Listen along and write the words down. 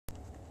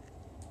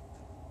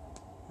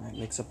Alright,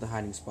 mix up the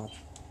hiding spots.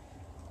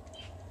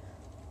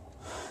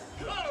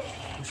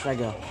 Where should I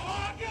go?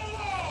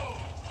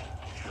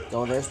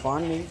 Go their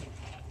spawn, maybe?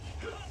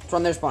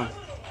 From their spawn.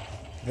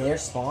 Their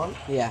spawn?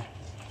 Yeah.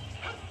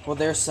 Well,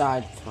 their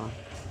side spawn.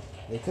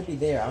 They could be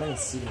there. I don't even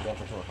see them go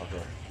for torque up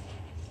there.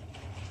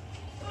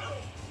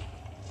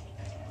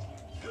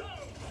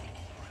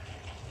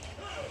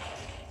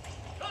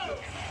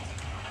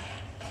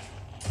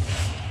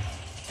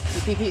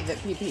 P.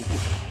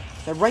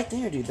 They're right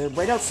there, dude. They're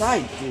right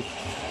outside, dude.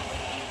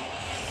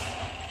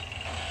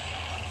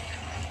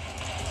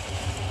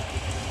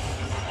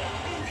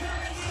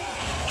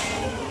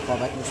 Fall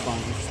back and spawn.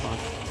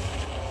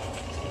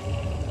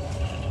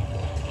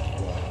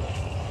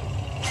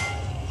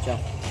 Ciao.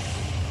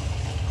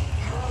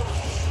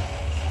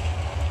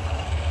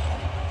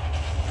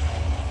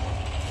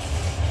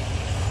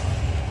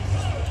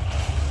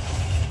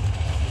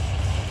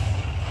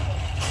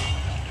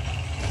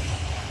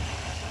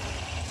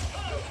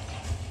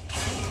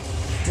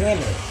 Damn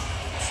it.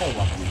 So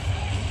lucky.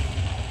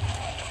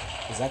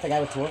 Is that the guy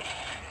with torque?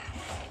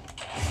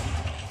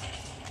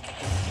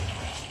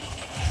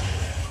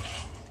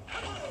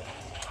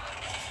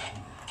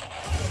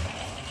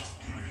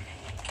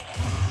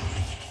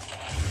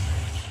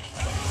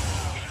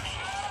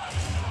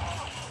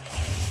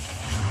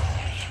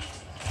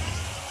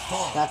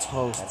 That's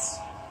hose. It's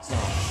not.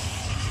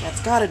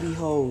 That's gotta be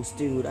hose,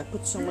 dude. I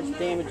put so much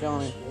damage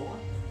on it.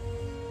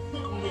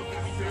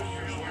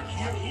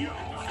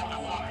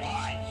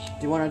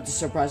 Do you want to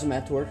surprise him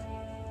at work?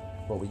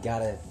 But we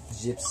gotta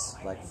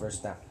gyps like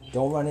first down.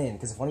 Don't run in,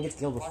 because if one gets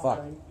killed, we're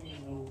fucked.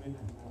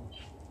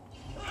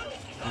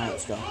 Alright,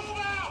 let's go.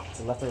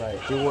 To left or right?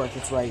 Good work.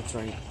 It's right.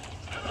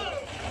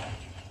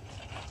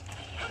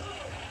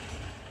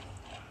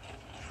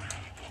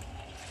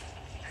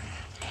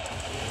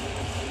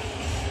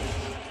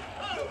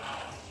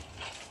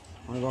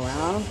 Wanna go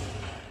around on them?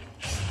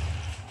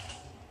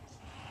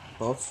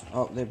 Both?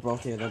 Oh, they're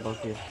both here.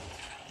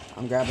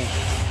 I'm grabbing.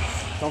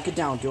 Don't get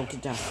down. I can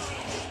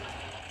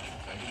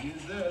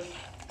use this.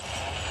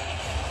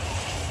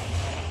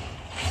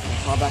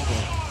 Fall back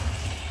in.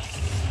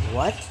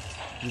 What?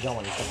 You don't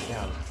want to shut it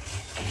down.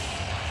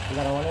 You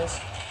got one is?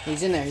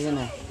 He's in there. I don't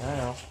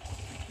know.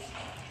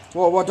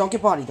 Whoa, don't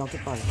get body.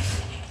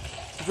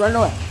 He's running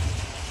away.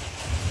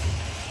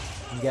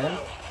 You get him?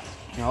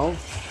 No.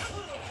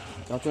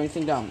 Don't do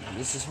anything dumb.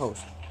 This is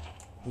host.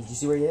 Did you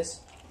see where he is?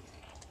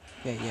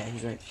 Yeah,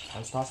 he's right.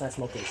 I'm just tossing that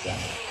smoke at this guy.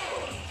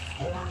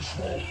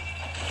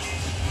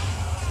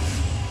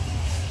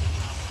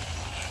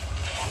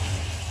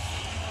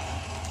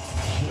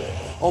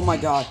 Oh my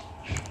god.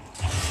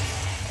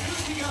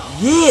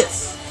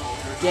 Yes!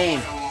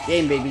 Game,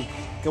 baby.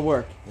 Good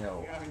work.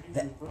 Yo.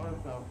 That...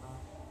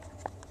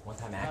 One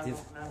time active?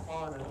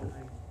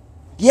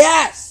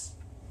 Yes!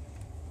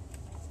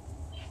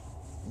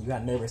 You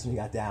got nervous when you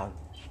got down.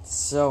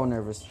 So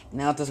nervous.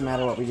 Now it doesn't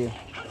matter what we do.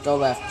 Go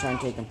left, try and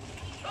take him.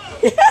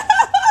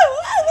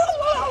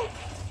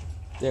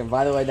 Damn,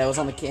 by the way, that was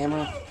on the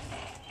camera.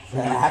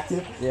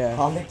 Active? Yeah.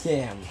 On the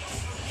cam.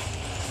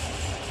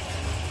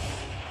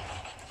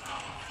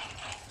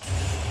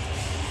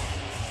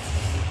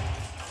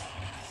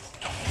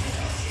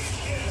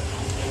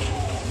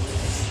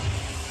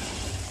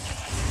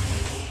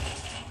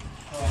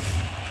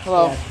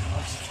 Hello. Yeah.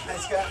 You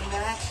guys got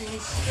matching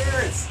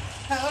shirts.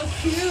 How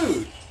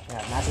cute.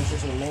 Yeah, matching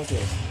shirts in the main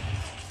case.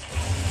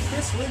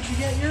 Chris, where'd you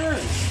get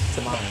yours?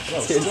 To mine. Yo,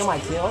 steal my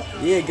kill?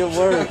 Yeah, good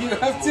work. You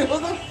have two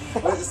of them?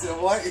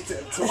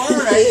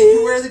 Tomorrow night you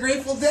can wear the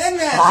Grateful Dead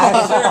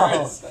matching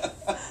shirts.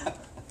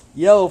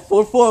 Yo,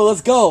 4-4,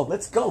 let's go.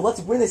 Let's go. Let's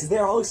win this. Is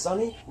there always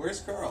Sunny? Where's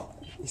Carl?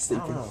 He's I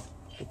don't sleeping. know.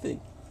 I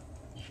think.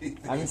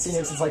 I haven't seen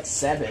him since like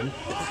 7.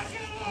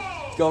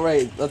 Go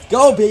right. Let's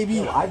go, baby.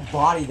 Yo, I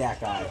bodied that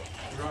guy.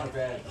 You're on a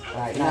bed.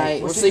 Alright,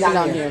 Night. We're sleeping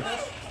down here.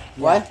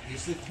 What? You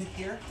sleep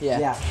here? Yeah.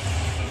 Yeah.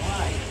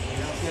 Why? You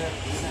don't get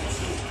midnight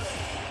sleep.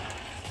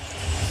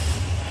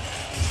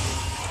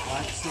 Why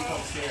don't you sleep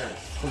upstairs?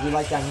 Because we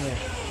like down here.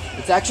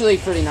 It's actually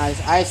pretty nice.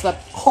 I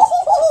slept.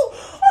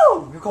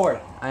 Oh, record.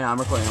 I know, I'm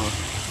recording.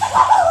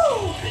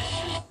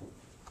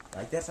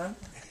 Like that, son?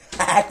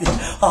 Acting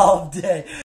all day.